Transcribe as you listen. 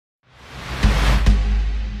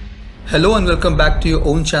Hello and welcome back to your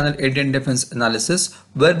own channel Indian Defense Analysis,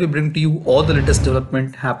 where we bring to you all the latest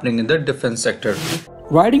development happening in the defense sector.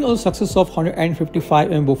 Riding on the success of 155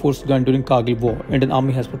 mm Bofors gun during Kargil war, Indian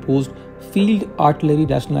Army has proposed Field Artillery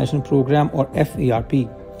Rationalization Program or FARP.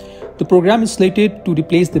 The program is slated to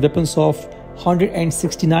replace the weapons of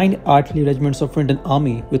 169 artillery regiments of Indian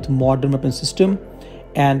Army with modern weapon system,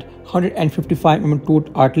 and 155 mm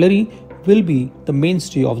towed artillery will be the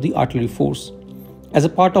mainstay of the artillery force. As a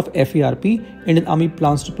part of FARP, Indian Army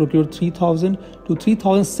plans to procure 3,000 to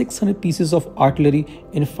 3,600 pieces of artillery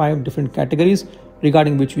in 5 different categories,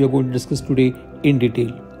 regarding which we are going to discuss today in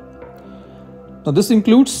detail. Now, this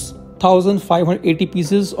includes 1,580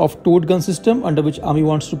 pieces of towed gun system, under which Army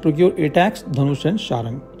wants to procure ATAGS, Dhanush and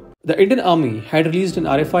Sharang. The Indian Army had released an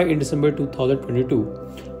RFI in December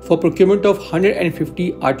 2022 for procurement of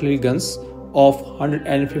 150 artillery guns of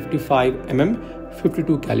 155 mm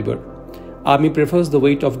 52 caliber. Army prefers the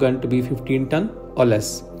weight of gun to be 15 ton or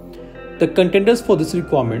less. The contenders for these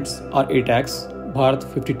requirements are ATAGS,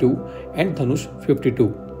 Bharat-52 and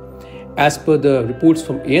Dhanush-52. As per the reports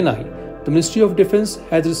from ANI, the Ministry of Defense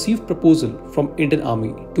has received proposal from Indian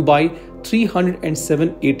Army to buy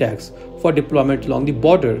 307 ATAGS for deployment along the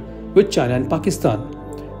border with China and Pakistan.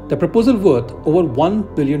 The proposal worth over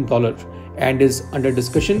 $1 billion and is under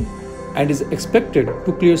discussion and is expected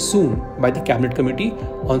to clear soon by the Cabinet Committee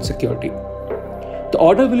on Security. The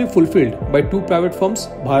order will be fulfilled by 2 private firms,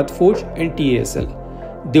 Bharat Forge and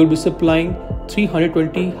TASL. They will be supplying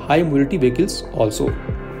 320 high mobility vehicles also.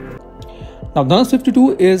 Now,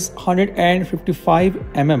 Dhanush-52 is 155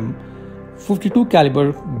 mm 52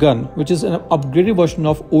 caliber gun, which is an upgraded version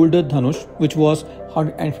of older Dhanush, which was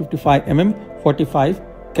 155 mm 45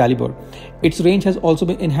 caliber. Its range has also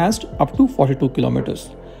been enhanced up to 42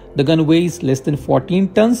 kilometers. The gun weighs less than 14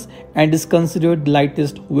 tons and is considered the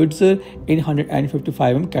lightest howitzer in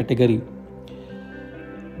 155 mm category.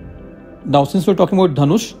 Now, since we're talking about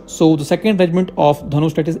Dhanush, so the second regiment of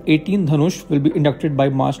Dhanush, that is 18 Dhanush, will be inducted by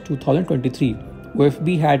March 2023.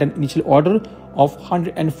 OFB had an initial order of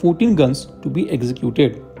 114 guns to be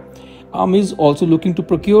executed. Army is also looking to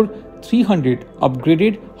procure 300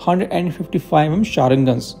 upgraded 155 mm Sharang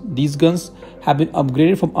guns. These guns have been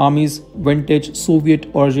upgraded from Army's vintage Soviet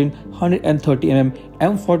origin 130 mm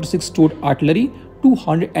M46 towed artillery to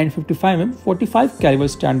 155 mm 45 caliber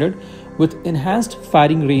standard, with enhanced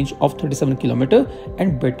firing range of 37 km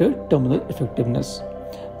and better terminal effectiveness.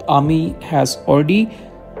 The Army has already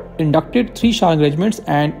inducted 3 Sharang regiments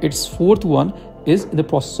and its 4th one is in the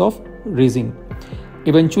process of raising.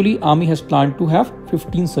 Eventually, Army has planned to have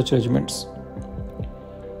 15 such regiments.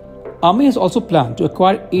 Army has also planned to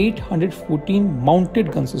acquire 814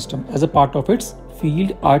 mounted gun system as a part of its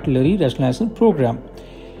Field Artillery Rationalization Program.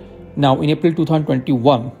 Now, in April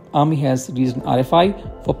 2021, Army has released an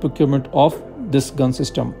RFI for procurement of this gun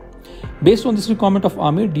system. Based on this requirement of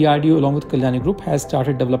Army, DRDO along with Kalyani Group has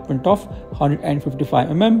started development of 155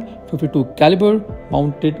 mm 52 caliber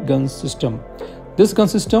mounted gun system. This gun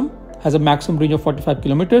system has a maximum range of 45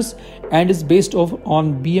 kilometers and is based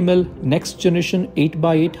on BML next generation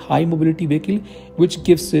 8x8 high mobility vehicle, which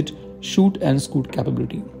gives it shoot and scoot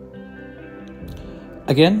capability.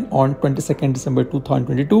 Again, on 22nd December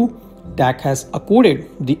 2022, TAC has accorded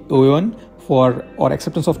the ON for or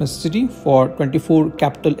acceptance of necessity for 24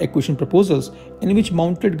 capital acquisition proposals, in which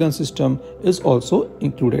mounted gun system is also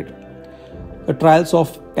included. The trials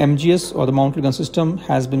of MGS or the mounted gun system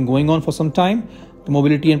has been going on for some time. The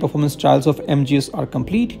mobility and performance trials of MGS are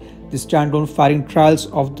complete. The standalone firing trials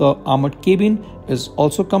of the armored cabin is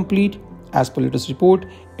also complete. As per latest report,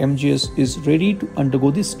 MGS is ready to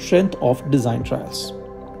undergo the strength of design trials.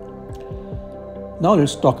 Now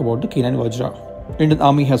let's talk about the K9 Vajra. Indian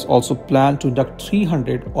Army has also planned to induct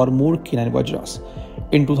 300 or more K9 Vajras.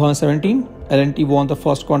 In 2017, L&T won the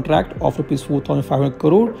first contract of Rs 4,500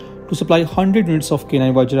 crore to supply 100 units of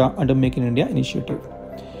K9 Vajra under Make in India initiative.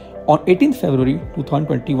 On 18th February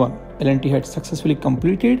 2021, L&T had successfully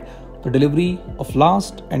completed the delivery of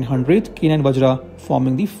last and 100th K9 Vajra,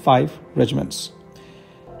 forming the 5 regiments.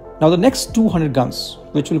 Now, the next 200 guns,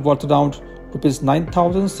 which will worth around Rs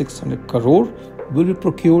 9,600 crore, will be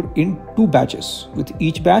procured in 2 batches, with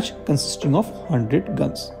each batch consisting of 100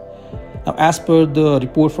 guns. Now, as per the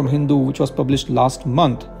report from Hindu, which was published last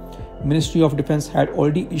month, Ministry of Defense had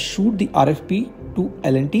already issued the RFP to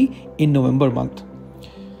L&T in November month.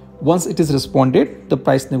 Once it is responded, the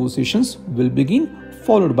price negotiations will begin,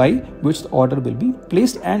 followed by which the order will be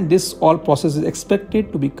placed, and this all process is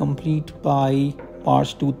expected to be complete by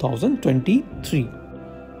March 2023.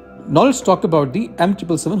 Now let's talk about the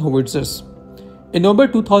M777 howitzers. In November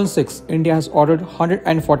 2006, India has ordered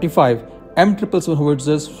 145 M777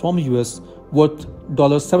 howitzers from US worth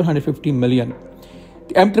 $750 million.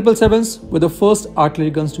 The M777s were the first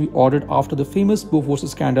artillery guns to be ordered after the famous Bofors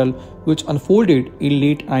scandal, which unfolded in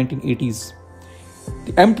late 1980s.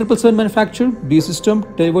 The M777 manufacturer, B System,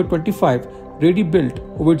 delivered 25 ready-built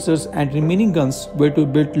howitzers, and remaining guns were to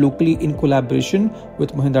be built locally in collaboration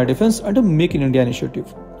with Mahindra Defence under Make in India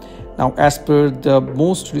initiative. Now, as per the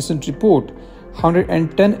most recent report,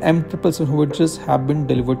 110 M777 howitzers have been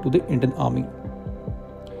delivered to the Indian Army.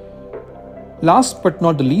 Last but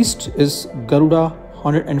not the least is Garuda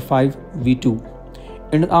 105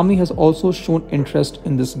 V2. Indian Army has also shown interest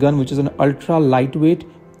in this gun, which is an ultra lightweight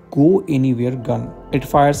go anywhere gun. It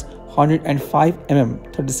fires 105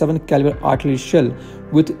 mm 37 caliber artillery shell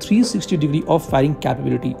with 360 degree of firing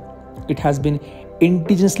capability. It has been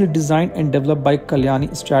indigenously designed and developed by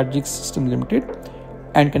Kalyani Strategic System Limited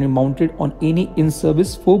and can be mounted on any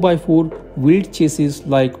in-service 4x4 wheeled chassis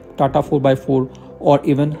like Tata 4x4 or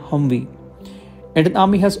even Humvee. Indian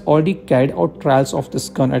Army has already carried out trials of this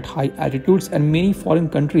gun at high altitudes, and many foreign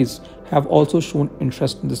countries have also shown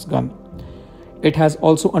interest in this gun. It has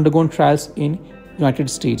also undergone trials in United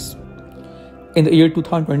States. In the year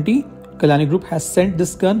 2020, Kalyani Group has sent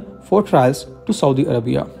this gun for trials to Saudi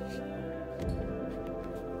Arabia.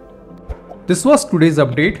 This was today's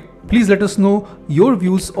update. Please let us know your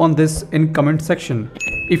views on this in comment section.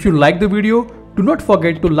 If you like the video, do not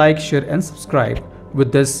forget to like, share and subscribe.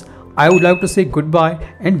 With this, I would like to say goodbye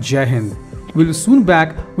and Jai Hind. We'll soon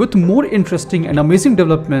back with more interesting and amazing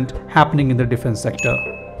development happening in the defense sector.